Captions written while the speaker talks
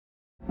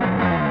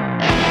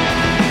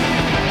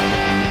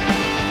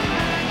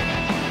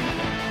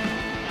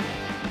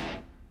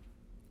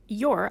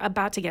You're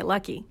about to get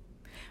lucky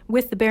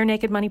with the Bare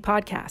Naked Money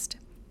Podcast,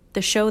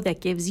 the show that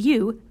gives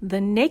you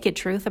the naked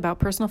truth about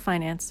personal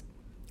finance,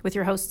 with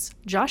your hosts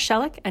Josh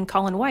Shellick and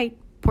Colin White,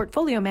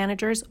 portfolio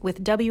managers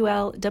with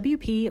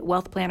WLWP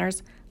Wealth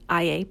Planners,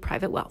 IA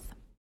Private Wealth.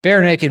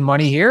 Bare Naked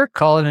Money here,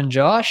 Colin and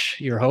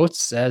Josh, your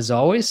hosts as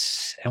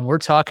always, and we're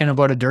talking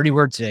about a dirty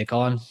word today,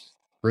 Colin: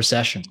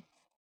 recession.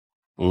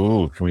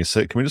 Oh, can we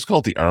just call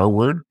it the R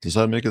word? Does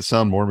that make it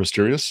sound more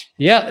mysterious?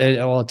 Yeah,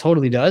 it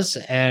totally does.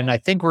 And I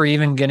think we're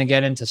even going to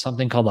get into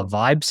something called a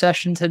vibe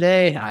session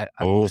today.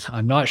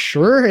 I'm not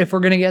sure if we're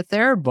going to get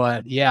there,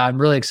 but yeah,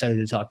 I'm really excited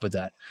to talk about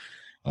that.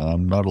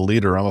 I'm not a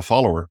leader, I'm a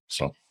follower.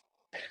 So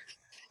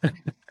the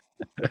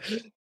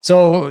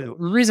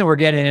reason we're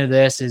getting into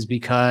this is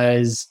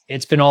because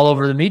it's been all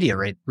over the media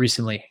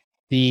recently.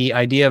 The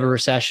idea of a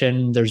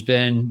recession, there's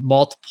been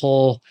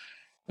multiple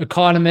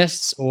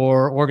economists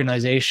or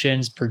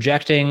organizations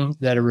projecting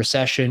that a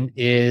recession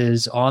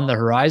is on the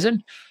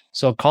horizon.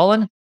 So,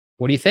 Colin,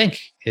 what do you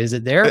think? Is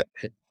it there?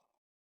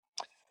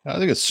 I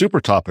think it's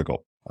super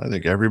topical. I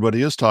think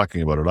everybody is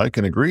talking about it. I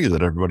can agree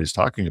that everybody's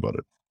talking about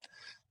it.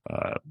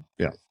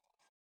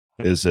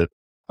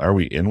 Are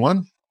we in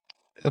one?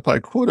 If I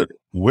quoted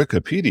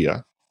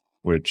Wikipedia,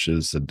 which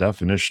is the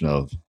definition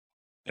of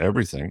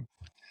everything,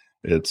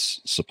 it's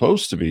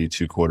supposed to be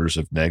 2 quarters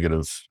of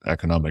negative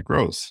economic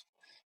growth.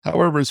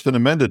 However, it's been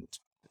amended.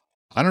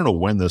 I don't know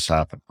when this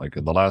happened, like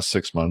in the last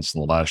 6 months,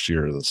 in the last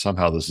year, that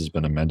somehow this has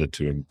been amended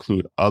to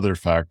include other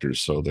factors.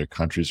 So the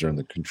countries are in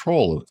the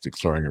control of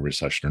declaring a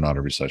recession or not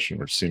a recession,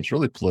 which seems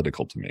really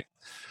political to me.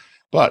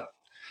 But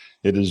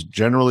it is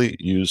generally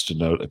used to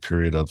note a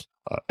period of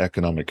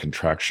economic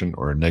contraction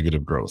or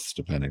negative growth,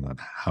 depending on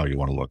how you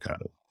want to look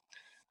at it.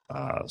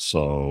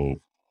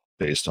 So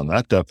based on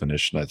that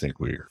definition, I think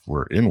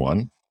we're in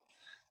one,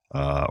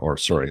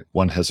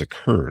 one has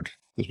occurred.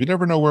 Because we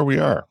never know where we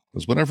are.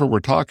 Because whenever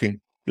we're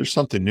talking, there's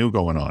something new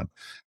going on.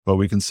 But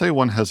we can say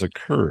one has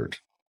occurred.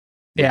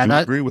 Would you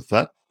agree with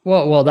that?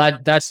 Well,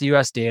 that's the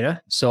U.S. data.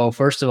 So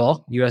first of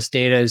all, U.S.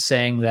 data is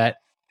saying that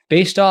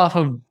based off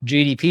of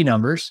GDP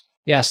numbers,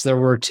 yes, there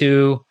were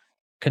 2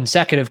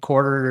 consecutive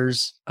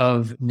quarters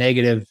of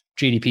negative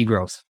GDP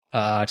growth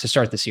to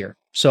start this year.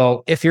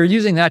 So if you're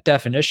using that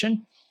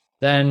definition,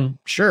 then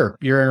sure,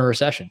 you're in a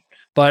recession.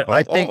 But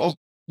I think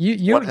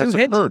you has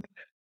occurred.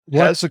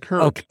 Has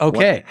occurred.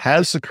 Okay. What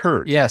has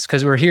occurred. Yes,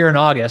 because we're here in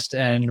August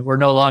and we're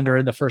no longer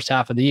in the first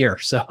half of the year.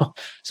 So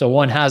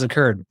one has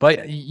occurred.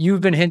 But you've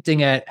been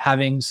hinting at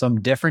having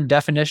some different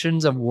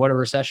definitions of what a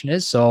recession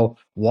is. So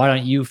why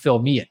don't you fill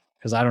me in?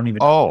 Because I don't even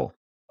know.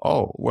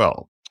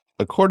 Well,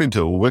 according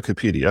to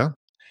Wikipedia,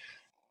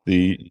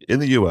 in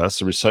the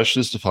US, a recession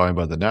is defined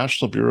by the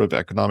National Bureau of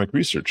Economic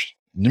Research,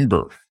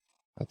 NBER.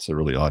 That's a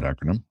really odd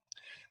acronym.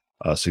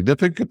 A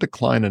significant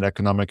decline in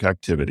economic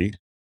activity,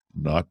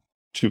 not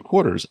 2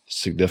 quarters,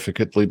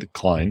 significantly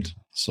declined.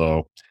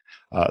 So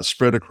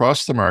spread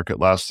across the market,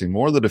 lasting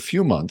more than a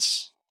few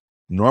months,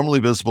 normally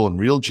visible in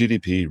real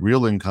GDP,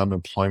 real income,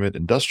 employment,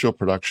 industrial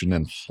production,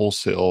 and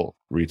wholesale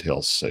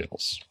retail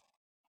sales.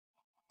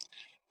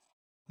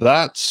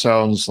 That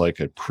sounds like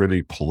a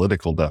pretty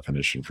political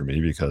definition for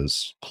me,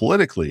 because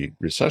politically,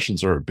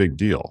 recessions are a big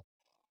deal.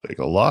 Like,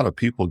 a lot of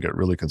people get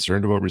really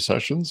concerned about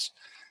recessions,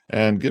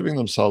 and giving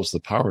themselves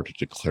the power to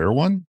declare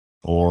one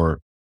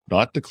or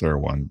not declare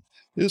one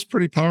is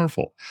pretty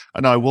powerful.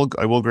 And I will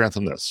grant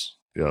them this,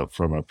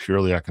 from a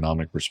purely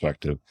economic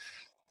perspective,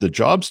 the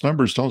jobs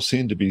numbers don't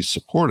seem to be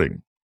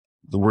supporting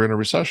that we're in a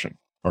recession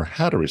or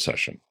had a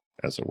recession,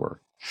 as it were.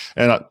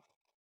 And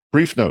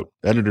brief note,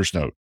 editor's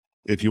note,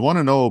 if you want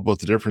to know about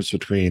the difference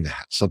between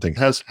something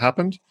has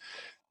happened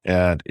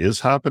and is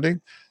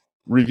happening,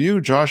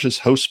 review Josh's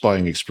house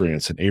buying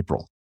experience in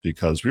April,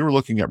 because we were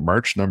looking at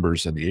March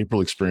numbers and the April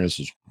experience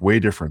is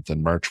way different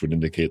than March would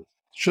indicate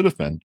should have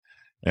been,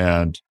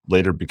 and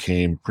later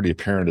became pretty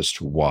apparent as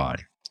to why.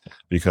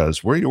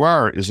 Because where you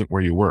are isn't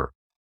where you were.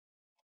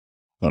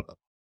 But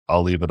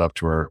I'll leave it up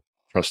to our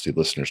trusty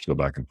listeners to go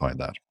back and find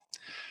that.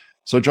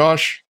 So,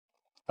 Josh,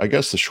 I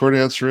guess the short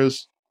answer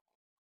is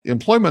the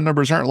employment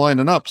numbers aren't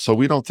lining up, so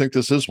we don't think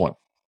this is one.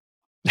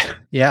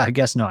 Yeah, I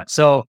guess not.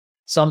 So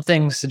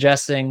something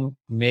suggesting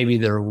maybe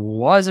there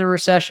was a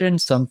recession,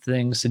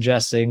 something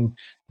suggesting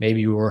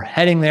maybe we're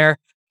heading there.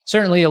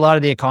 Certainly a lot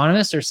of the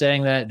economists are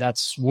saying that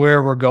that's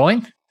where we're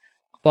going.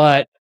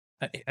 But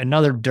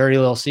another dirty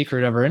little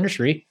secret of our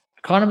industry,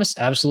 economists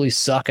absolutely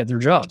suck at their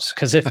jobs,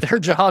 because if their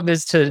job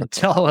is to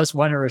tell us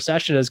when a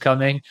recession is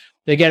coming,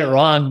 they get it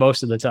wrong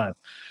most of the time.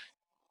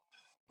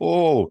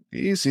 Oh,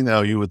 easy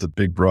now, you with the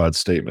big, broad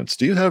statements.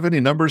 Do you have any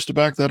numbers to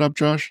back that up,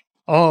 Josh?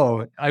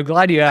 Oh, I'm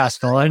glad you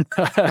asked, Colin.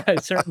 I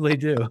certainly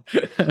do.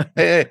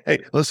 Hey,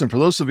 listen, for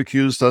those who've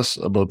accused us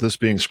about this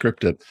being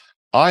scripted,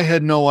 I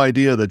had no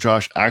idea that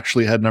Josh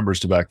actually had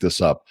numbers to back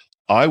this up.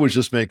 I was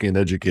just making an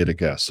educated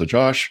guess. So,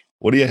 Josh,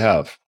 what do you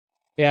have?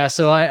 Yeah,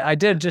 so I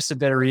did just a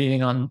bit of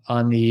reading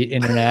on the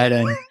internet,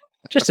 and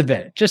just a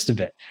bit.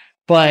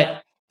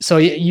 But So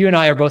you and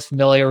I are both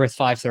familiar with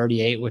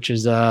 538, which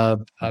is a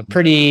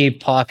pretty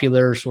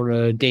popular sort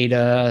of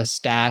data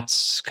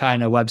stats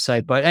kind of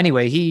website. But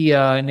anyway,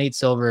 Nate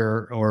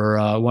Silver,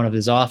 or one of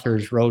his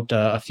authors, wrote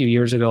a few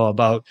years ago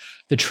about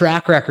the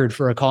track record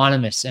for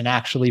economists in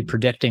actually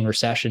predicting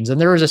recessions. And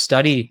there was a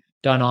study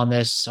done on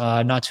this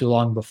not too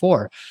long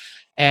before.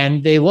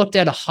 And they looked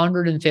at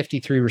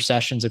 153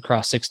 recessions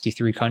across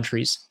 63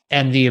 countries.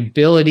 And the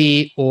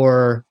ability,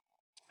 or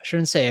I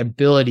shouldn't say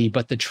ability,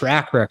 but the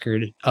track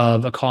record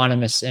of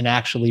economists in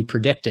actually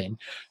predicting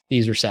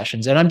these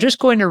recessions. And I'm just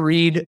going to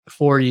read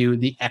for you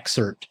the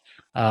excerpt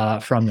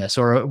from this,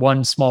 or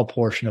one small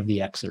portion of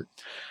the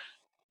excerpt.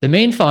 The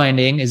main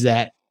finding is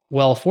that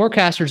while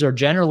forecasters are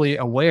generally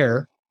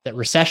aware that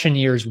recession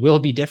years will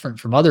be different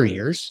from other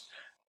years,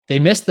 they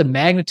miss the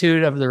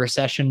magnitude of the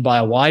recession by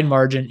a wide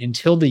margin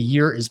until the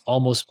year is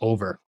almost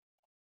over.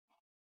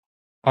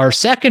 Our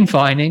second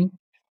finding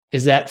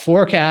is that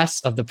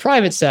forecasts of the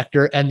private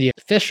sector and the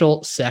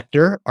official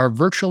sector are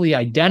virtually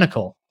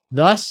identical.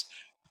 Thus,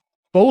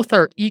 both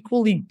are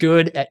equally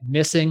good at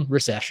missing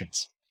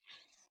recessions.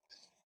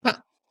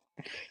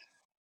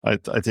 I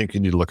think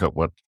you need to look up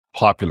what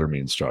popular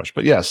means, Josh.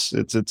 But yes,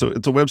 it's a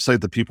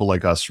website that people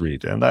like us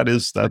read, and that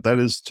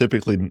is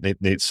typically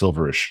Nate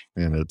Silverish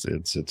in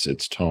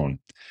its tone.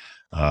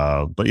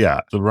 But yeah,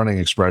 the running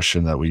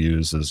expression that we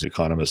use is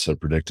economists have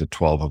predicted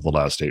 12 of the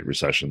last 8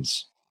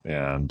 recessions.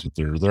 And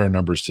there are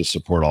numbers to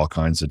support all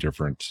kinds of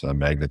different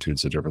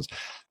magnitudes of difference,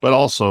 but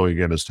also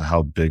again as to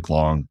how big,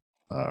 long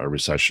a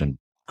recession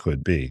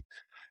could be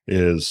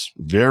is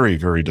very,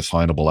 very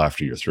definable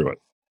after you're through it.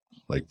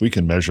 Like we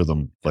can measure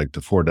them like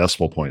to 4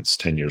 decimal points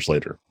 10 years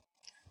later.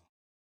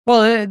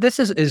 Well, this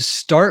is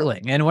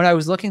startling. And when I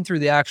was looking through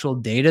the actual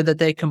data that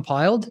they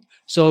compiled,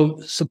 so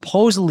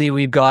supposedly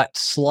we've got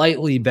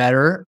slightly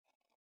better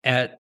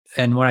at,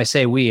 and when I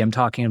say we, I'm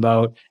talking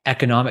about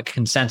economic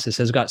consensus,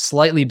 has got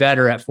slightly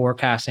better at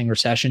forecasting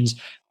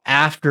recessions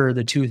after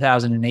the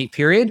 2008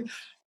 period.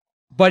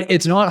 But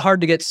it's not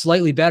hard to get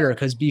slightly better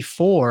because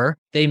before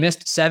they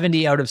missed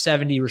 70 out of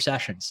 70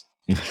 recessions.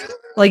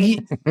 Like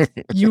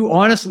you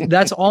honestly,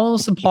 that's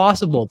almost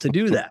impossible to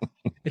do that.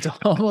 It's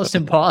almost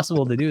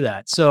impossible to do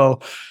that.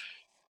 So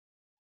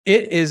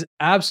it is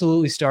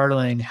absolutely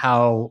startling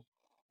how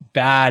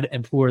bad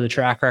and poor the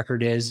track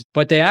record is.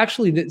 But they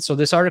actually, so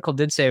this article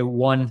did say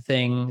one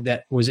thing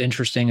that was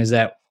interesting is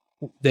that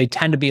they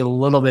tend to be a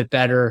little bit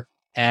better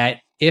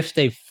at, if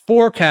they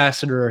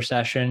forecasted a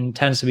recession,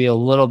 tends to be a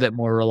little bit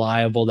more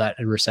reliable that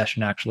a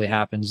recession actually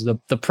happens.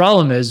 The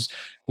problem is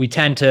we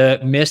tend to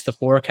miss the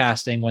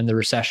forecasting when the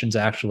recessions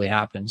actually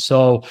happen.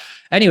 So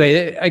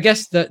anyway, I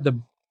guess the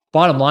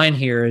bottom line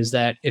here is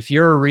that if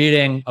you're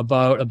reading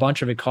about a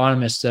bunch of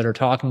economists that are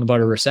talking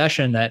about a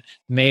recession that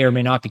may or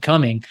may not be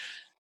coming,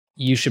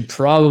 you should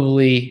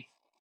probably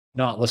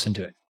not listen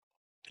to it.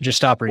 Just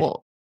stop reading.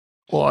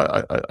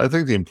 Well, I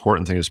think the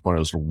important thing is to point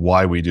out is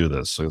why we do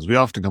this. Because we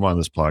often come on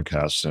this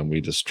podcast and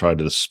we just try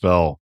to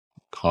dispel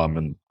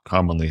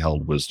commonly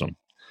held wisdom.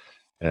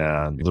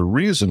 And the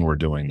reason we're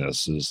doing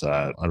this is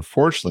that,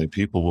 unfortunately,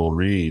 people will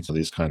read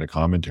these kind of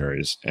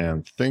commentaries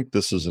and think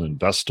this is an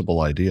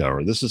investable idea,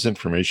 or this is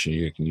information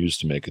you can use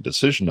to make a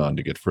decision on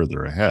to get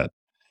further ahead.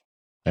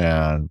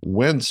 And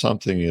when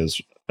something is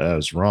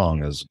as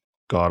wrong as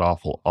god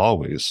awful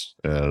always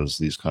as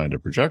these kind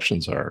of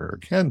projections are or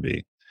can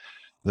be,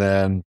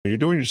 then you're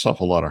doing yourself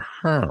a lot of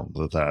harm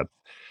with that,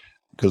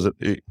 because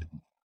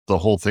the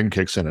whole thing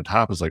kicks in. It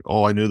happens like,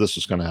 oh, I knew this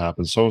was going to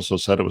happen. So-and-so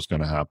said it was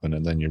going to happen.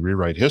 And then you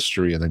rewrite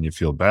history and then you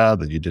feel bad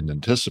that you didn't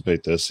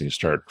anticipate this and you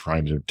start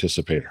trying to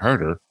anticipate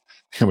harder.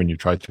 And when you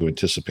try to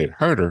anticipate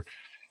harder,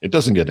 it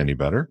doesn't get any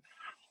better.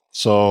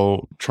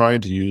 So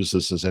trying to use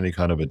this as any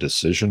kind of a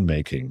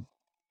decision-making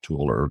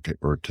tool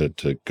or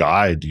to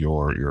guide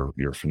your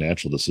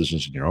financial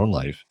decisions in your own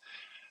life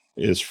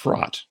is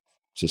fraught,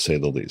 to say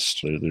the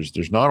least.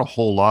 There's not a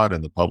whole lot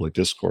in the public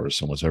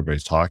discourse and what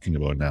everybody's talking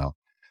about now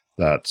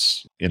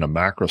that's in a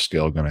macro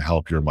scale going to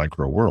help your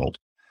micro world.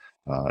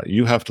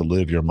 You have to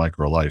live your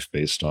micro life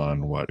based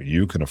on what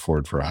you can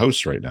afford for a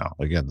house right now.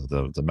 Again,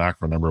 the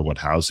macro number of what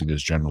housing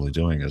is generally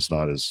doing is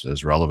not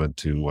as relevant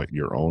to what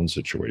your own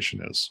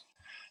situation is.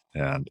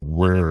 And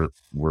we're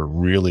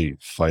really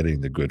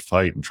fighting the good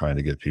fight and trying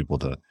to get people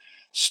to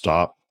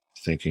stop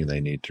thinking they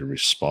need to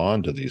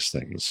respond to these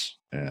things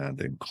and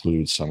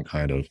include some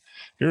kind of,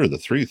 here are the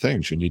 3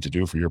 things you need to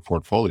do for your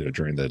portfolio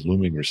during the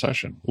looming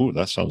recession. Ooh,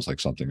 that sounds like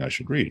something I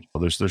should read.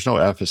 Well, there's no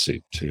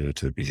efficacy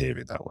to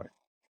behaving that way.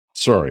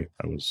 Sorry,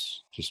 I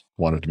was just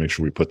wanted to make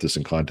sure we put this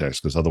in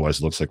context, because otherwise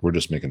it looks like we're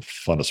just making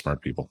fun of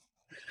smart people.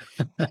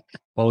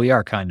 Well, we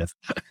are kind of.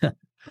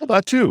 Well,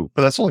 that too,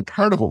 but that's only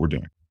part of what we're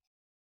doing.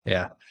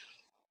 Yeah.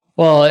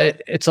 Well,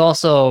 it's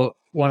also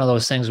one of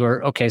those things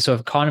where, okay, so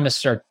if economists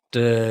start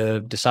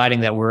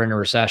deciding that we're in a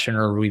recession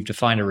or we've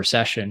defined a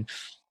recession,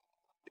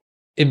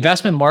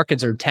 investment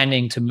markets are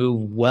tending to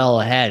move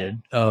well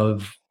ahead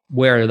of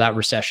where that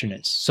recession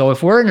is. So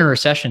if we're in a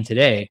recession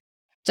today,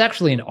 it's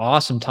actually an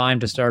awesome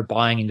time to start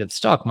buying into the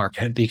stock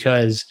market,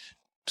 because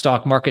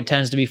stock market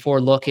tends to be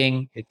forward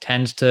looking. It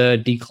tends to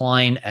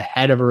decline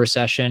ahead of a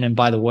recession. And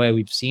by the way,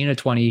 we've seen a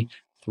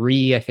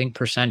 23, I think,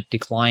 percent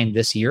decline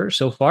this year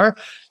so far.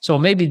 So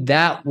maybe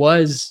that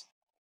was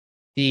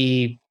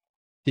the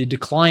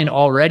decline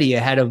already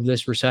ahead of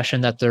this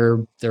recession that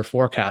they're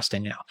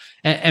forecasting now.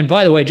 And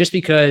by the way, just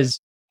because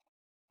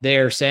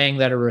they're saying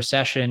that a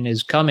recession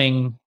is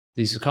coming,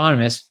 these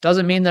economists,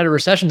 doesn't mean that a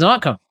recession's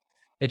not coming.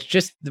 It's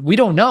just we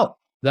don't know.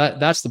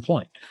 That's the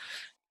point.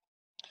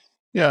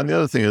 Yeah, and the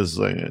other thing is,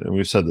 and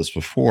we've said this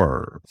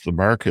before, the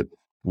market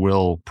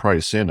will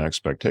price in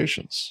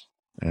expectations,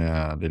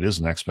 and it is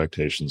an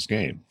expectations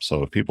game.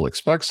 So if people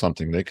expect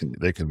something, they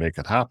can make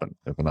it happen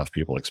if enough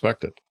people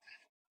expect it.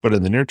 But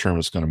in the near term,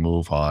 it's going to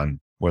move on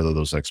whether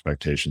those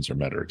expectations are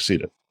met or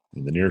exceeded.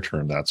 In the near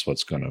term, that's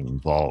what's going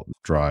to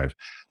drive.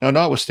 Now,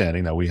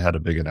 notwithstanding that we had a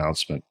big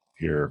announcement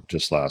here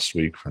just last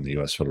week from the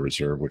U.S. Federal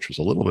Reserve, which was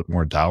a little bit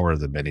more dour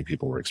than many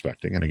people were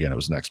expecting. And again, it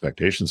was an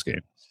expectations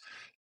game.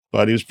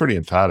 But he was pretty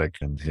emphatic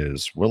in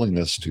his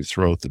willingness to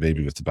throw out the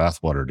baby with the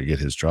bathwater to get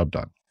his job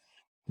done.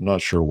 I'm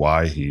not sure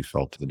why he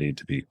felt the need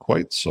to be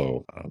quite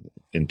so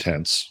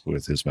intense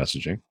with his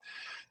messaging.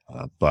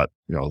 But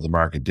the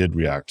market did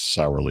react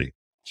sourly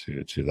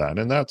to that,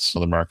 and that's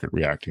the market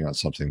reacting on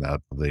something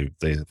that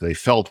they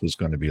felt was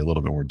going to be a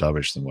little bit more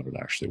dovish than what it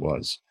actually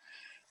was.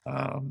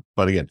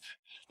 But again,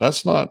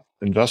 that's not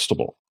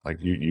investable. Like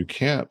you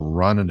can't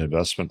run an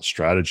investment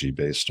strategy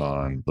based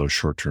on those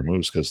short-term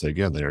moves because they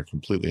are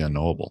completely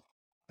unknowable,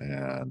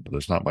 and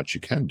there's not much you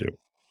can do.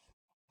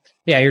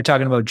 Yeah, you're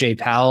talking about Jay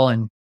Powell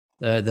and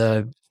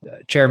the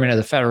chairman of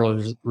the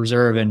Federal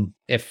Reserve, and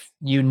if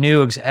you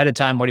knew ahead of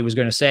time what he was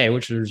going to say,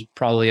 which was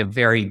probably a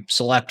very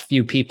select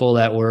few people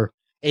that were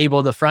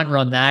able to front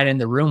run that in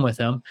the room with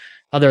him.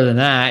 Other than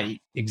that,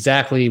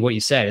 exactly what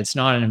you said, it's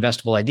not an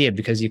investable idea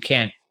because you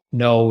can't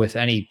know with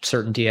any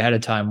certainty ahead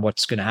of time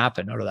what's going to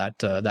happen out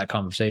of that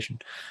conversation.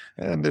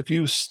 And if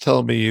you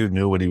tell me you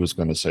knew what he was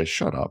going to say,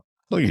 shut up.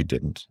 No, you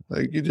didn't.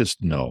 Like, you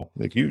just know.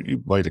 Like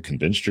you might have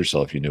convinced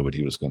yourself you knew what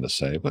he was going to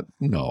say, but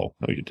no,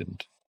 you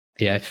didn't.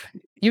 Yeah,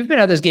 you've been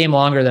at this game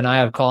longer than I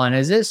have, Colin.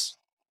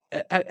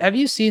 Have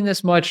you seen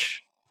this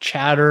much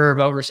chatter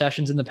about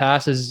recessions in the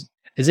past? Is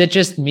it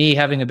just me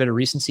having a bit of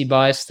recency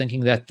bias, thinking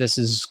that this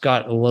has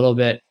got a little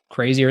bit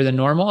crazier than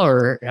normal,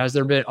 or has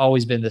there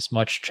always been this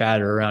much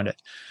chatter around it?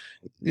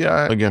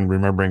 Yeah, again,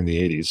 remembering the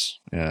 80s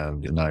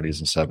and the 90s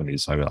and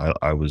 70s,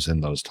 I was in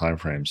those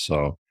timeframes.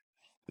 So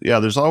yeah,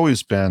 there's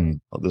always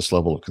been this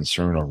level of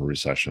concern over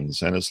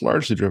recessions, and it's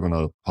largely driven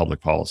out of public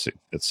policy.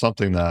 It's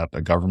something that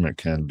a government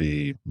can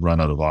be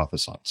run out of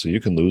office on. So you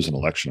can lose an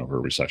election over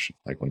a recession.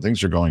 Like when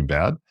things are going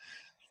bad,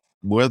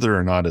 whether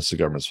or not it's the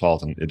government's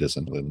fault, and it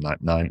isn't,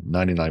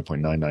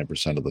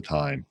 99.99% of the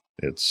time,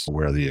 it's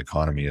where the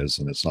economy is,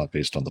 and it's not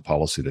based on the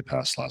policy they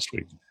passed last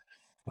week.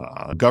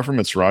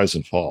 Governments rise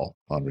and fall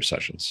on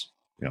recessions.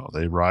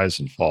 They rise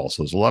and fall.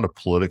 So there's a lot of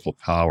political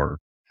power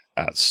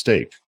at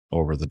stake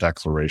over the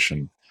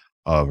declaration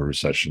of a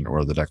recession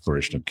or the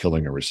declaration of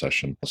killing a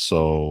recession.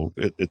 So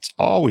it's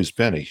always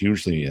been a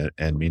hugely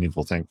and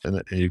meaningful thing.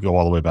 And you go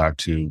all the way back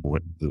to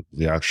what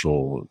the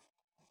actual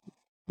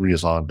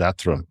raison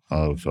d'etre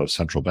of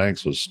central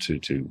banks was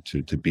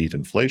to beat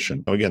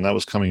inflation. Again, that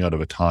was coming out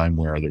of a time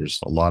where there's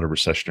a lot of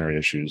recessionary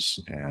issues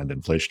and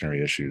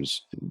inflationary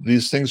issues.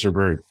 These things are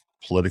very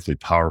politically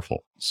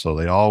powerful, so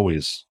they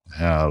always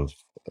have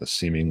a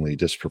seemingly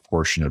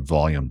disproportionate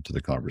volume to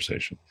the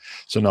conversation.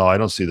 So no, I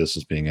don't see this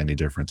as being any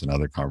different than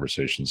other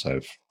conversations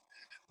I've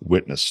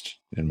witnessed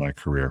in my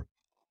career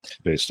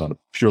based on a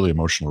purely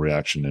emotional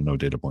reaction and no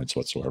data points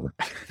whatsoever.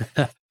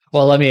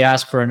 Well, let me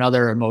ask for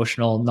another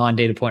emotional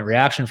non-data point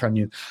reaction from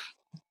you.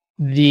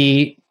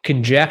 The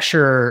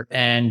conjecture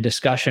and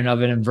discussion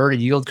of an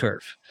inverted yield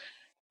curve,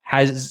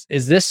 is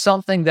this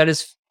something that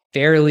is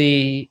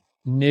fairly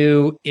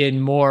new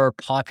in more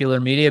popular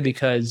media?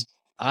 Because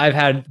I've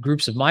had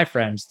groups of my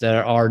friends that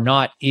are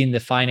not in the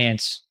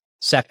finance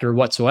sector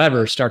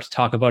whatsoever start to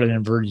talk about an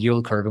inverted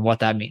yield curve and what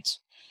that means.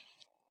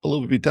 Well,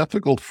 it would be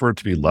difficult for it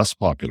to be less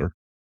popular.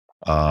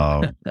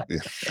 No,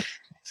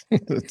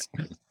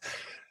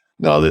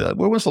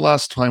 when was the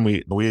last time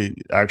we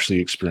actually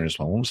experienced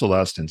one? When was the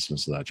last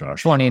instance of that,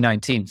 Josh?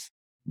 2019.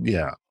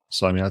 Yeah.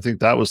 So, I think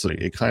that was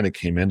it kind of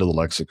came into the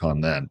lexicon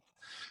then.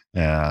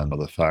 And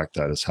the fact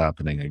that it's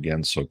happening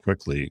again so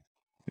quickly,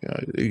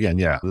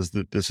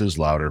 this is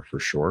louder for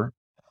sure.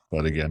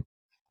 But again,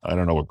 I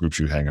don't know what groups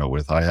you hang out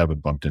with. I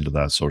haven't bumped into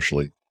that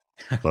socially.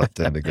 But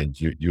then again,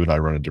 you and I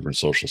run in different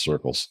social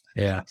circles.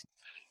 Yeah.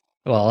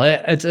 Well,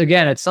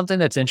 it's something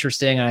that's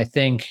interesting. And I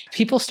think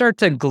people start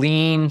to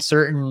glean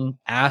certain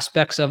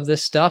aspects of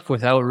this stuff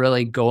without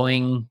really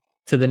going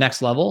to the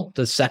next level,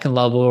 the second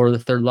level or the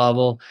third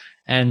level.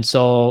 And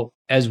so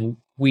as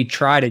we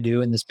try to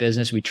do in this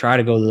business, we try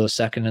to go to those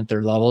second and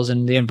third levels,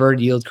 and the inverted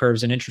yield curve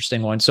is an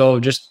interesting one. So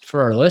just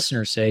for our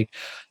listeners' sake,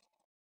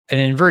 an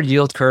inverted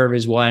yield curve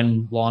is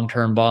when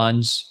long-term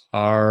bonds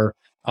are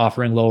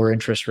offering lower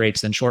interest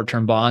rates than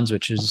short-term bonds,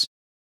 which is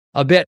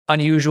a bit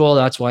unusual.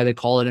 That's why they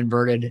call it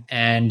inverted.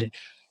 And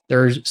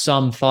there's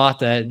some thought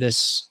that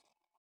this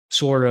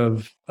sort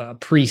of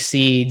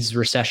precedes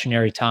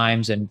recessionary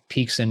times and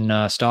peaks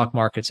in stock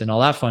markets and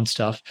all that fun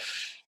stuff.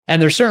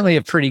 And there's certainly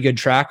a pretty good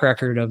track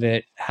record of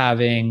it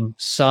having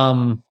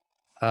some,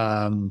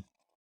 I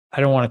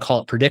don't want to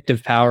call it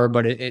predictive power,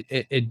 but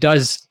it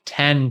does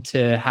tend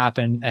to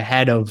happen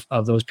ahead of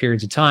those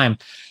periods of time.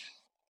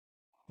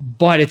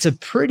 But it's a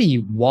pretty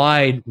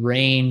wide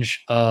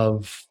range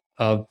of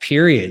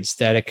periods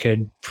that it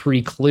could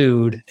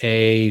preclude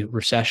a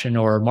recession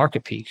or a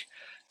market peak.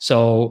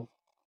 So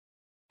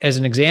as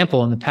an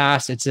example, in the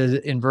past, it's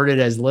inverted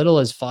as little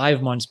as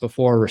 5 months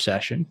before a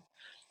recession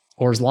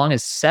or as long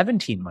as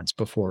 17 months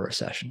before a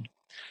recession.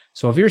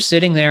 So if you're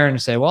sitting there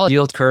and say, well,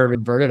 yield curve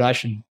inverted, I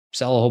should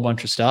sell a whole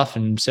bunch of stuff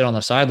and sit on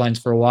the sidelines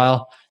for a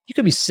while, you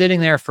could be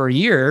sitting there for a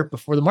year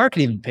before the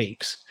market even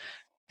peaks.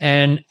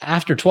 And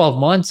after 12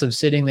 months of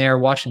sitting there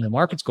watching the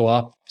markets go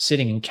up,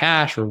 sitting in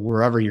cash or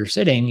wherever you're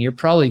sitting, you're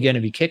probably going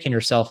to be kicking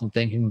yourself and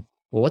thinking,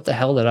 well, what the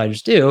hell did I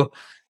just do?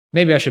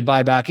 Maybe I should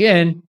buy back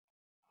in.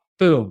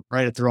 Boom,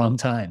 right at the wrong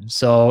time.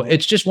 So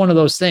it's just one of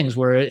those things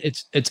where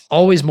it's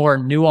always more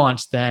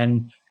nuanced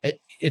than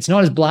it's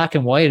not as black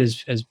and white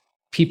as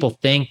people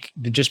think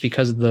just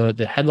because of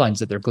the headlines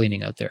that they're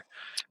gleaning out there.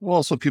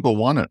 Well, so people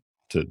want it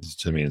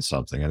to mean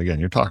something. And again,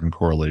 you're talking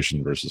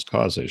correlation versus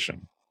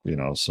causation.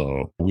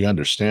 So we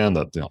understand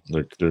that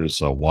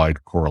there's a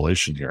wide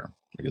correlation here.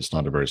 It's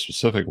not a very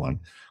specific one,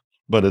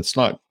 but it's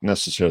not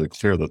necessarily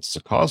clear that it's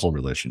a causal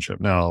relationship.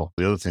 Now,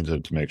 the other thing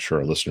to make sure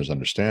our listeners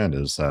understand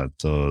is that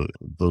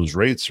those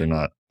rates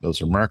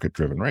those are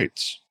market-driven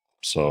rates.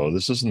 So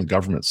this isn't the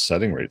government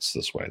setting rates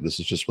this way. This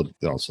is just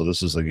so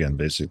this is, again,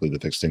 basically the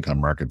fixed income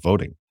market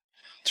voting.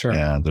 Sure.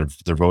 And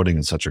they're voting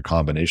in such a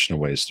combination of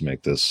ways to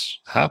make this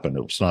happen.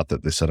 It's not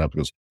that they set up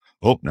and goes,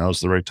 oh, now's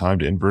the right time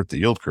to invert the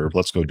yield curve.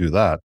 Let's go do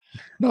that.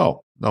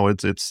 No,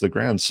 it's the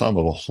grand sum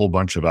of a whole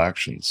bunch of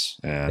actions.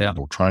 And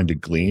we're trying to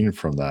glean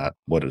from that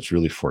what it's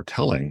really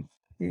foretelling.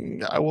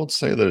 I won't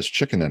say that it's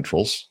chicken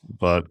entrails,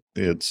 but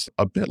it's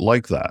a bit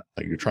like that.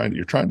 Like you're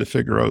trying to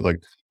figure out,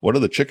 like, what are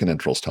the chicken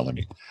entrails telling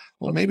me?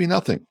 Well, maybe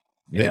nothing.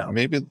 Yeah.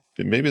 Maybe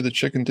the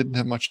chicken didn't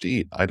have much to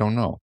eat. I don't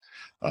know.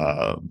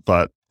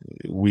 But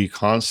we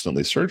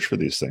constantly search for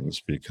these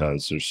things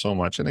because there's so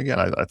much. And again,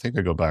 I think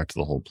I go back to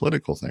the whole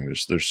political thing.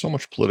 There's so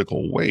much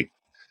political weight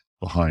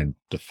behind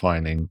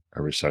defining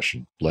a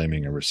recession,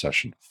 blaming a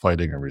recession,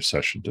 fighting a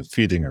recession,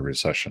 defeating a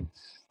recession.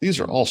 These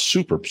are all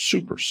super,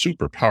 super,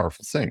 super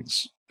powerful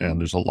things. And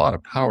there's a lot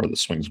of power that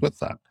swings with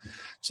that.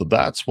 So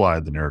that's why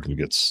the narrative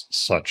gets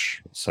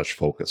such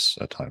focus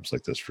at times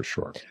like this, for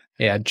sure.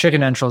 Yeah,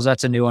 chicken entrails,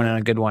 that's a new one and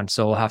a good one.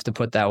 So we'll have to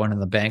put that one in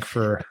the bank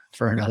for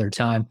another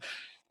time.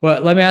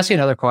 Well, let me ask you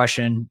another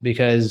question,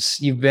 because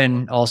you've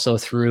been also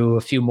through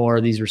a few more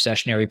of these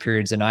recessionary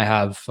periods than I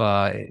have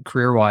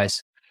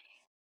career-wise.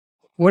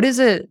 What is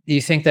it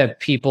you think that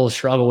people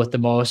struggle with the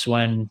most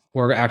when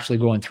we're actually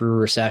going through a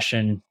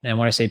recession? And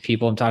when I say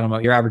people, I'm talking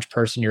about your average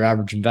person, your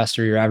average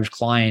investor, your average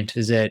client.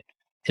 Is it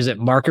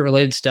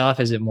market-related stuff?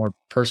 Is it more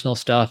personal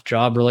stuff,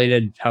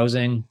 job-related,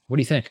 housing? What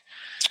do you think?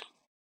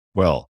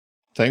 Well,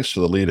 thanks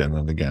for the lead-in.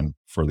 And again,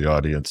 for the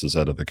audience's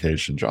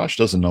edification, Josh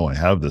doesn't know I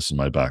have this in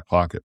my back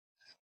pocket.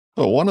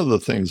 But one of the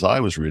things I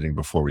was reading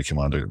before we came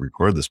on to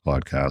record this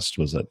podcast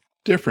was a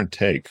different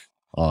take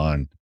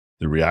on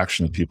the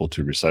reaction of people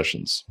to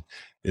recessions.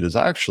 It is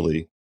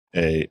actually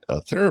a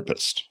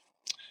therapist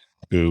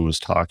who was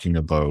talking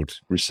about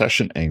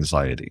recession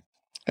anxiety.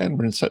 And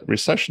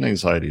recession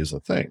anxiety is a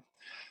thing.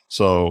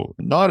 So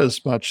not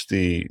as much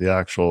the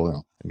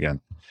actual, again,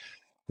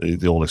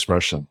 the old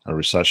expression, a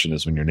recession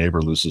is when your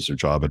neighbor loses their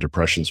job, a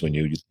depression is when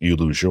you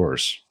lose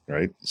yours,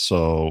 right?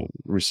 So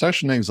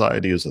recession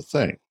anxiety is a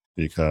thing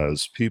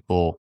because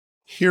people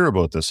hear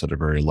about this at a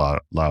very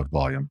loud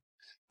volume.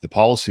 The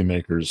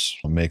policymakers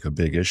make a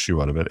big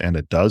issue out of it, and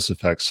it does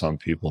affect some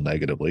people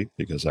negatively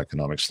because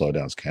economic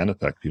slowdowns can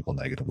affect people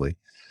negatively,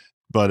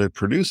 but it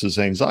produces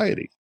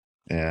anxiety.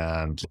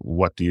 And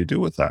what do you do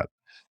with that?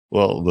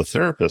 Well, the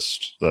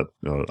therapist that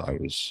I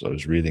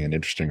was reading an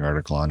interesting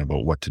article on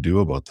about what to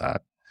do about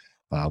that,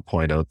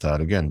 point out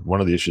that, again,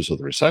 one of the issues with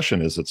the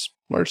recession is it's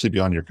largely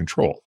beyond your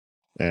control.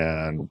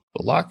 And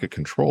the lack of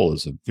control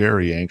is a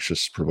very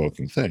anxious,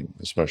 provoking thing,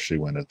 especially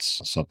when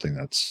it's something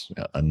that's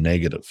a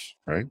negative,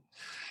 right?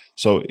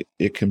 So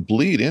it can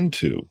bleed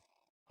into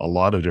a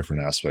lot of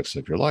different aspects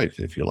of your life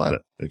if you let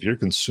it. If you're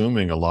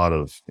consuming a lot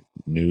of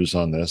news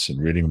on this and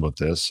reading about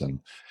this and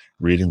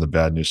reading the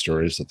bad news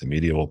stories that the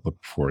media will put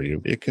before you,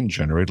 it can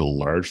generate a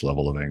large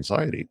level of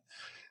anxiety.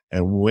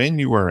 And when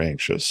you are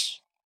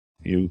anxious,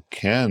 you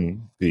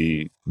can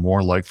be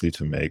more likely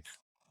to make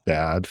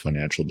bad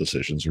financial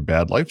decisions or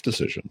bad life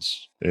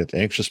decisions.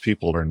 Anxious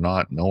people are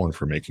not known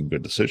for making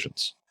good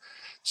decisions.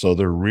 So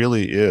there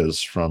really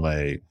is, from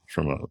a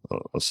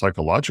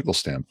psychological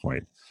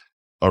standpoint,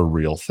 a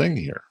real thing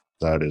here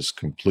that is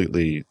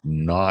completely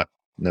not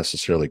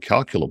necessarily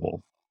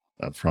calculable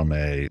from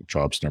a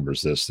jobs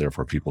numbers this,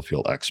 therefore people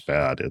feel X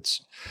bad.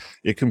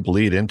 It can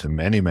bleed into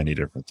many, many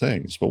different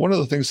things. But one of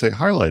the things they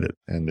highlighted,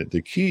 and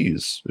the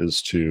keys,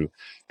 is to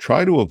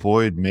try to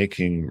avoid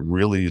making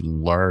really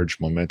large,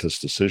 momentous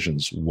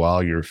decisions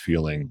while you're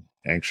feeling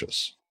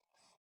anxious,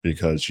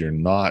 because you're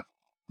not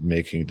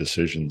making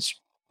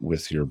decisions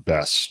with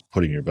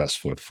putting your best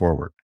foot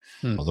forward.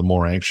 The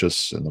more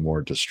anxious and the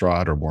more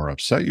distraught or more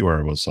upset you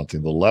are about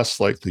something, the less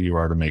likely you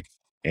are to make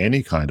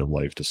any kind of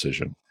life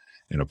decision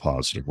in a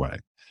positive way.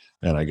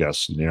 And I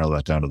guess narrow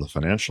that down to the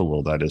financial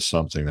world, that is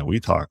something that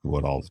we talk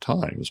about all the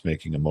time, is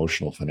making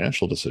emotional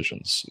financial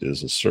decisions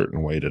is a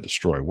certain way to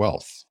destroy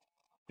wealth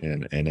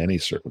in any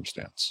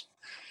circumstance.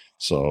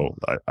 So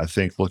I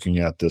think looking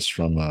at this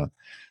from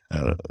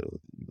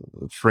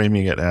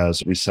framing it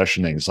as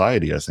recession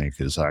anxiety, I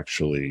think is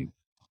actually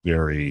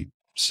very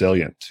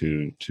salient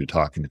to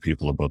talking to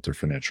people about their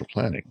financial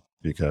planning.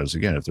 Because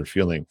again, if they're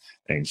feeling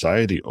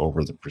anxiety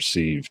over the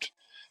perceived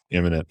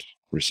imminent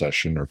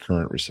recession or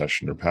current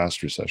recession or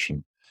past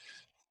recession,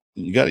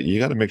 you got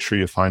to make sure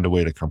you find a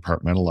way to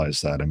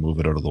compartmentalize that and move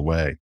it out of the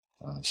way,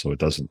 so it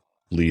doesn't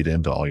bleed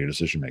into all your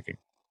decision making.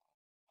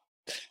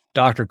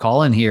 Dr.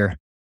 Colin here,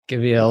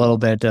 give you a little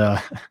bit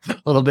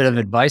of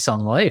advice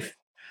on life.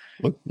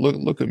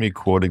 Look at me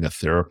quoting a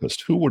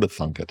therapist. Who would have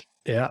thunk it?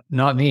 Yeah,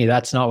 not me.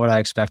 That's not what I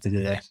expected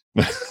today.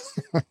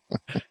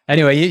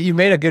 Anyway, you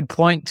made a good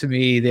point to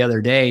me the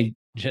other day.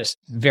 Just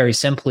very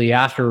simply,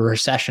 after a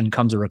recession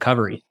comes a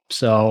recovery.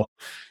 So,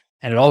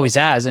 and it always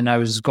has. And I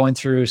was going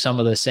through some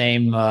of the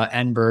same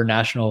NBER,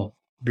 National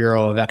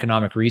Bureau of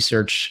Economic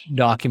Research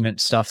document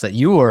stuff that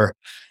you were,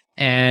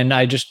 and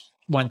I just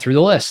went through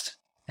the list.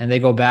 And they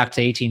go back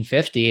to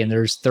 1850, and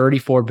there's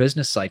 34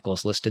 business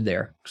cycles listed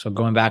there. So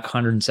going back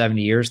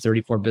 170 years,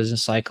 34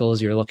 business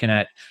cycles. You're looking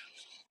at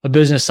a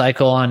business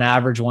cycle on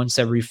average once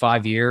every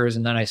 5 years.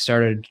 And then I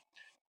started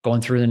going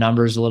through the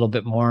numbers a little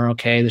bit more.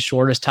 Okay, the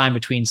shortest time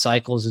between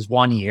cycles is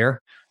 1 year.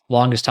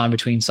 Longest time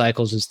between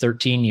cycles is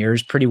 13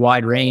 years. Pretty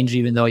wide range,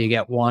 even though you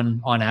get one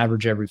on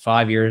average every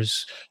 5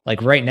 years.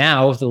 Like right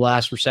now, the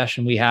last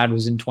recession we had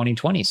was in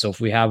 2020. So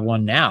if we have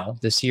one now,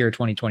 this year,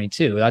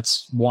 2022,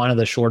 that's one of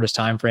the shortest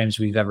time frames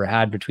we've ever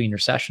had between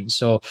recessions.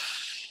 So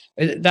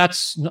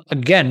that's,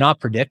 again,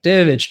 not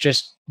predictive. It's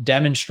just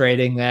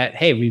demonstrating that,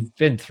 hey, we've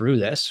been through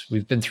this.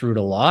 We've been through it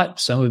a lot.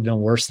 Some have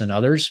been worse than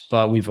others,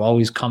 but we've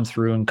always come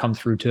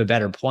through to a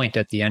better point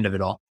at the end of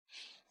it all.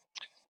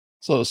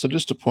 So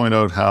just to point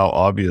out how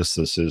obvious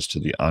this is to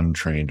the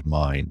untrained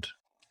mind,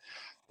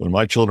 when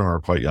my children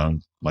were quite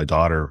young, my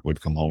daughter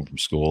would come home from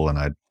school and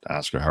I'd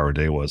ask her how her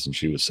day was, and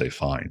she would say,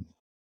 fine.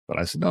 But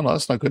I said, no,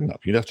 that's not good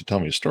enough. You'd have to tell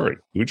me a story.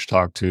 Who'd you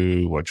talk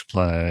to, what you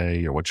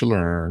play, or what you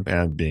learn.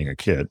 And being a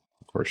kid,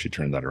 of course, she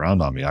turned that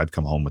around on me. I'd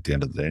come home at the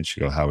end of the day and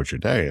she'd go, how was your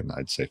day? And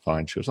I'd say,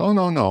 fine. She goes, oh,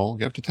 no,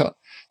 you have to tell.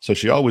 So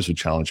she always would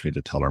challenge me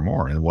to tell her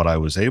more. And what I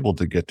was able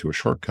to get to a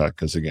shortcut,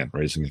 because again,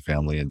 raising a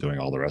family and doing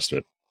all the rest of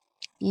it,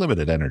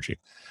 limited energy.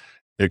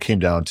 It came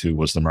down to,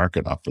 was the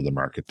market up or the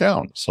market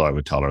down? So I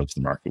would tell her if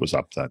the market was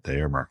up that day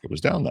or market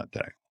was down that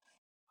day.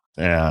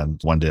 And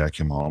one day I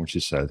came home, she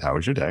said, how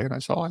was your day? And I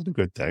said, oh, I had a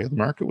good day. The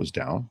market was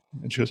down.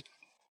 And she goes,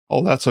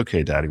 oh, that's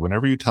okay, Daddy.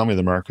 Whenever you tell me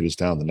the market is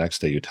down, the next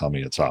day you tell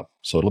me it's up.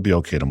 So it'll be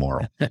okay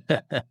tomorrow.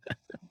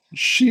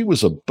 She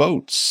was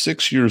about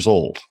 6 years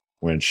old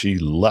when she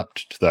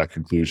leapt to that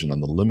conclusion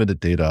on the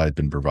limited data I'd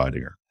been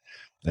providing her.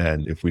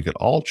 And if we could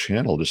all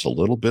channel just a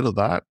little bit of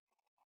that,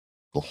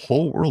 the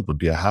whole world would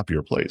be a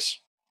happier place.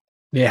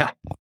 Yeah,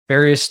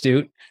 very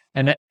astute.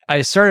 And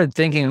I started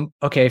thinking,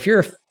 okay, if you're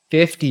a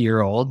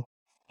 50-year-old,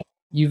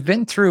 you've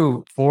been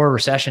through 4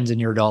 recessions in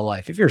your adult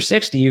life. If you're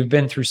 60, you've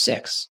been through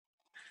 6.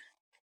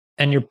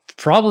 And you're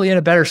probably in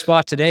a better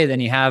spot today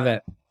than you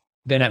have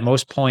been at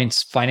most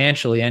points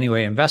financially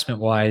anyway,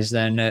 investment-wise,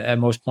 than at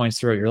most points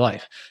throughout your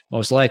life,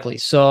 most likely.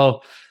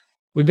 So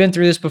we've been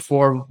through this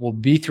before. We'll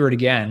be through it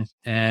again.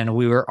 And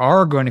we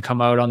are going to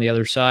come out on the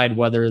other side,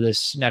 whether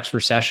this next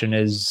recession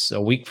is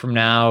a week from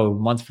now, a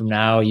month from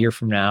now, a year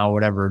from now,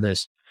 whatever it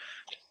is.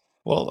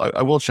 Well,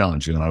 I will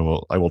challenge you, and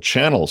I will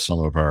channel some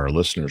of our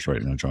listeners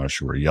right now, Josh,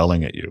 who are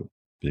yelling at you,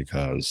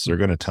 because they're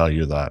going to tell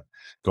you that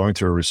going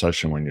through a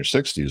recession when you're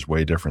 60 is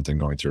way different than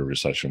going through a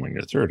recession when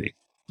you're 30.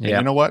 And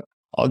you know what?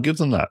 I'll give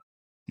them that.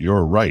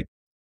 You're right.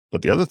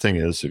 But the other thing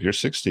is, if you're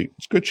 60,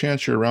 it's a good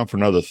chance you're around for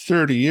another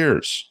 30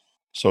 years.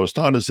 So it's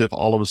not as if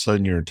all of a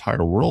sudden your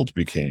entire world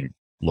became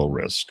low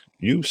risk.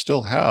 You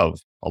still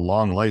have a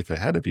long life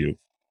ahead of you.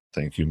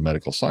 Thank you,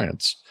 medical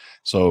science.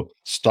 So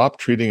stop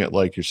treating it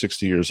like you're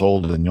 60 years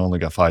old and you only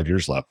got 5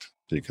 years left,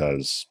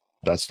 because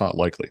that's not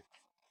likely.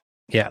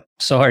 Yeah.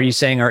 So are you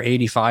saying our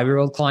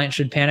 85-year-old client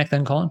should panic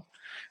then, Colin?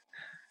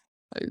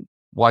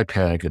 Why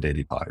panic at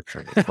 85?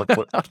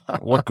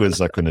 What good is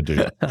that going to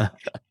do?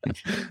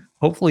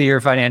 Hopefully your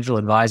financial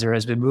advisor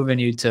has been moving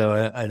you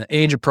to an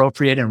age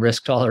appropriate and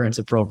risk tolerance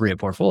appropriate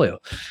portfolio.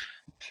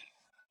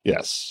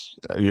 Yes.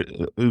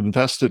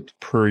 Invest it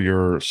per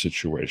your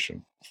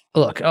situation.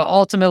 Look,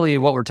 ultimately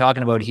what we're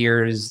talking about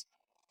here is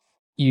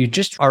you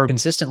just are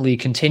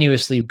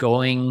continuously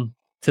going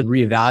to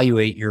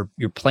reevaluate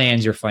your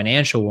plans, your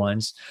financial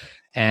ones,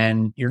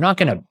 and you're not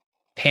going to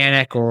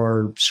panic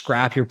or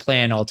scrap your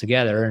plan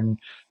altogether. And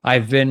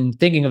I've been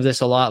thinking of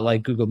this a lot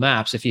like Google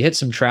Maps. If you hit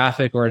some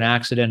traffic or an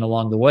accident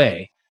along the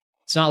way,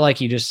 it's not like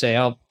you just say,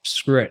 oh,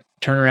 screw it,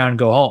 turn around and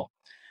go home,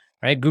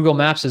 right? Google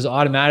Maps is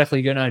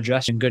automatically going to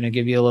adjust and going to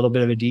give you a little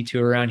bit of a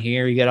detour around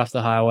here. You get off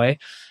the highway,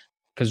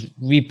 because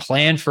we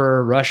plan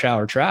for rush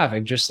hour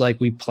traffic, just like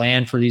we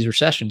plan for these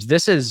recessions.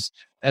 This is,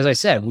 as I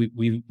said,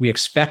 we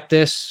expect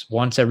this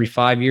once every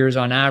 5 years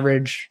on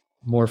average,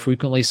 more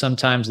frequently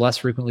sometimes, less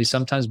frequently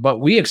sometimes, but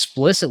we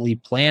explicitly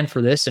plan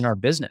for this in our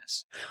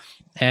business.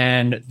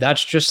 And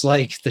that's just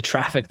like the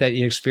traffic that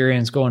you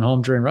experience going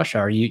home during rush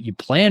hour. You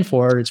plan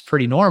for it. It's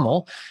pretty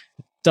normal.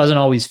 Doesn't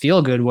always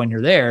feel good when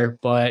you're there,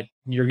 but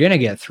you're going to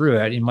get through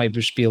it. It might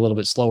just be a little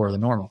bit slower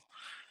than normal.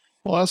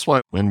 Well, that's why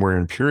when we're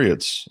in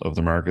periods of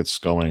the markets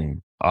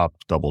going up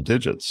double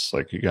digits,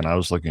 like again, I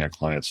was looking at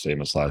client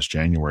statements last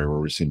January where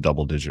we've seen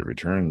double digit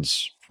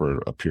returns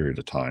for a period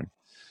of time.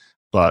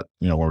 But,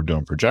 when we're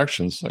doing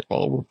projections, like,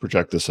 well, we'll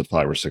project this at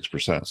 5 or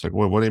 6%. It's like,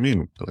 well, what do you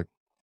mean? Like,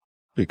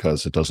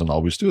 because it doesn't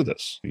always do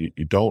this.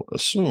 You don't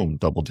assume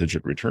double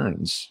digit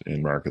returns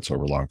in markets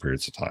over long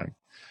periods of time,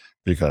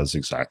 because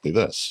exactly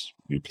this,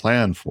 you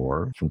plan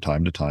for from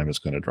time to time it's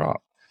going to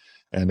drop.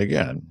 And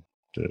again,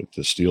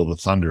 to steal the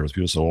thunder with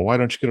people say, well, why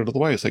don't you get out of the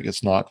way? It's like,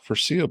 it's not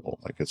foreseeable.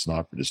 Like it's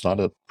not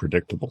a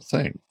predictable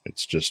thing.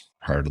 It's just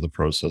part of the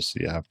process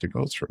that you have to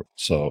go through.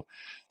 So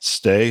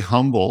stay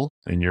humble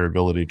in your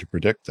ability to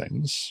predict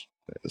things,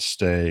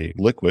 stay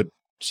liquid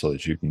so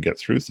that you can get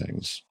through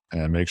things,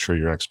 and make sure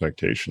your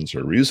expectations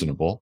are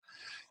reasonable.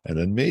 And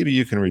then maybe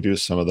you can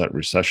reduce some of that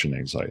recession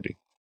anxiety.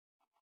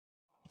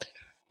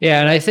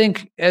 Yeah. And I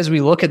think as we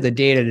look at the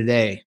data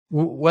today,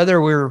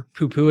 whether we're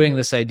poo-pooing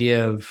this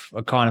idea of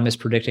economists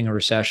predicting a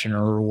recession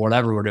or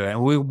whatever we're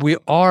doing, we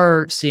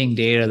are seeing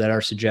data that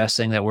are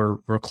suggesting that we're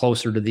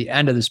closer to the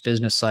end of this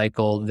business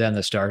cycle than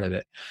the start of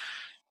it.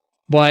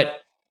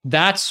 But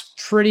that's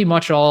pretty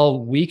much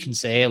all we can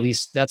say. At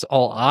least that's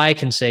all I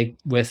can say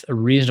with a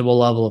reasonable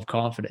level of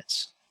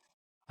confidence.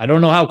 I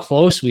don't know how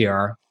close we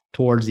are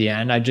towards the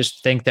end. I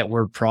just think that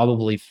we're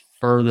probably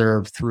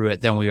further through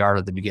it than we are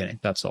at the beginning.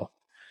 That's all.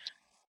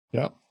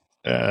 Yeah.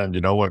 And you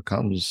know what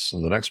comes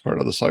in the next part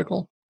of the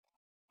cycle?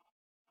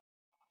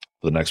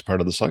 The next part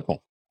of the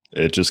cycle.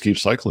 It just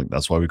keeps cycling.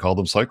 That's why we call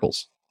them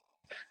cycles.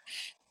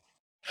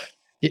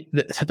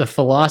 The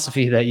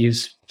philosophy that you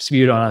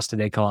spewed on us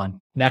today,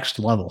 Colin, next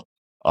level.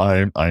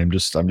 I'm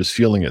just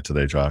feeling it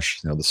today,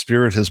 Josh. The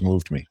spirit has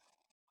moved me.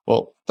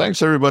 Well,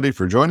 thanks everybody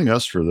for joining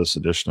us for this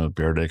edition of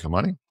Barenaked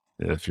Money.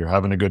 If you're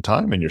having a good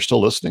time and you're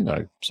still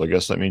listening, so I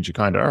guess that means you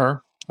kind of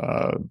are.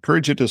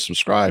 Encourage you to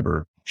subscribe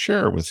or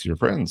share with your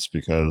friends,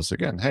 because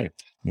again, hey,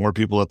 more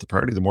people at the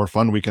party, the more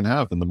fun we can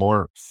have, and the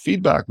more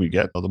feedback we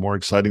get, the more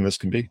exciting this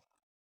can be.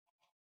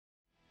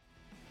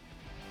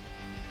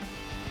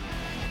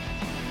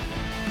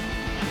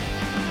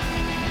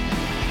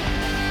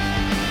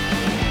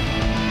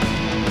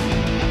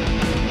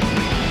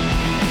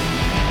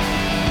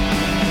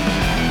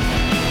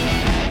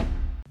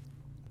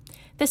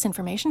 This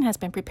information has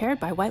been prepared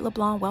by White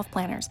LeBlanc Wealth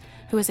Planners,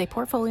 who is a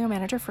portfolio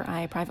manager for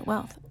IA Private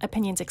Wealth.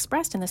 Opinions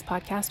expressed in this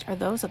podcast are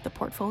those of the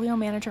portfolio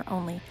manager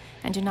only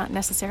and do not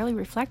necessarily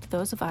reflect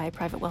those of IA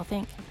Private Wealth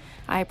Inc.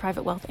 IA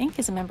Private Wealth Inc.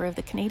 is a member of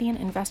the Canadian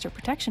Investor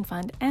Protection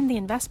Fund and the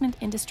Investment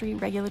Industry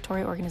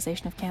Regulatory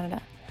Organization of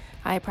Canada.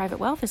 IA Private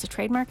Wealth is a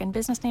trademark and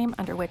business name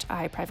under which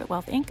IA Private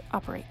Wealth Inc.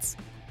 operates.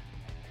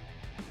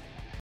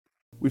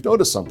 We've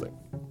noticed something.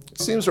 It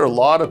seems there are a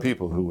lot of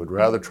people who would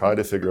rather try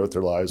to figure out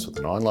their lives with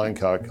an online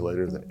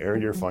calculator than air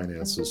your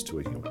finances to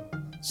a human.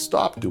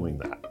 Stop doing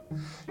that.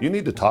 You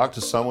need to talk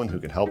to someone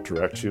who can help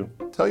direct you,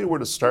 tell you where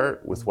to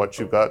start with what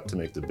you've got to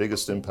make the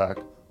biggest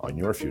impact on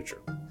your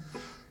future.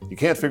 You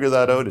can't figure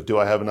that out at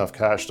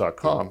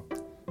doihaveenoughcash.com,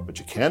 but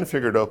you can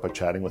figure it out by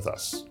chatting with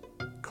us.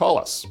 Call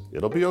us.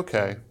 It'll be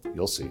okay.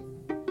 You'll see.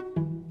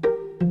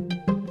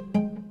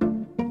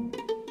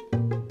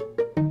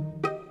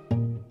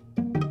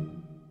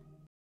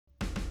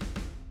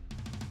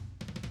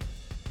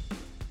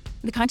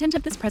 The content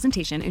of this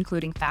presentation,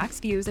 including facts,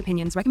 views,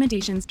 opinions,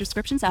 recommendations,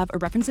 descriptions of, or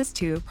references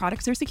to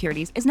products or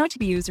securities, is not to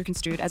be used or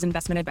construed as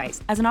investment advice,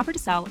 as an offer to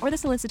sell, or the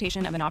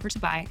solicitation of an offer to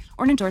buy,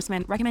 or an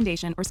endorsement,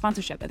 recommendation, or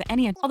sponsorship of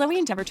any. Although we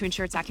endeavor to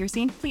ensure its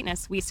accuracy and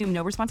completeness, we assume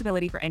no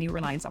responsibility for any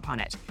reliance upon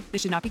it.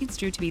 This should not be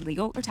construed to be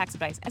legal or tax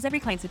advice, as every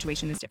client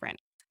situation is different.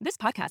 This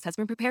podcast has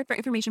been prepared for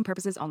information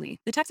purposes only.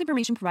 The tax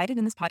information provided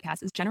in this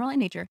podcast is general in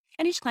nature,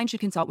 and each client should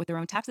consult with their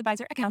own tax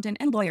advisor, accountant,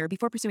 and lawyer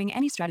before pursuing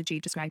any strategy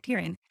described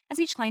herein, as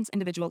each client's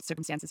individual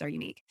circumstances are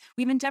unique.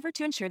 We've endeavored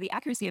to ensure the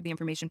accuracy of the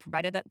information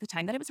provided at the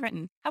time that it was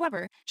written.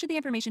 However, should the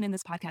information in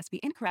this podcast be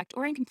incorrect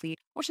or incomplete,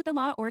 or should the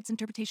law or its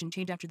interpretation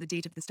change after the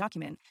date of this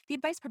document, the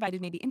advice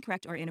provided may be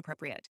incorrect or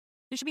inappropriate.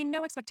 There should be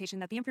no expectation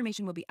that the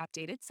information will be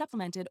updated,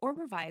 supplemented, or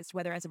revised,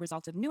 whether as a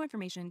result of new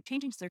information,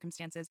 changing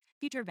circumstances,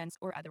 future events,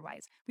 or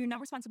otherwise. We are not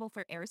responsible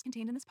for errors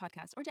contained in this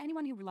podcast or to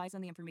anyone who relies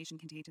on the information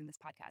contained in this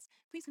podcast.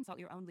 Please consult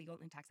your own legal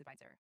and tax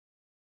advisor.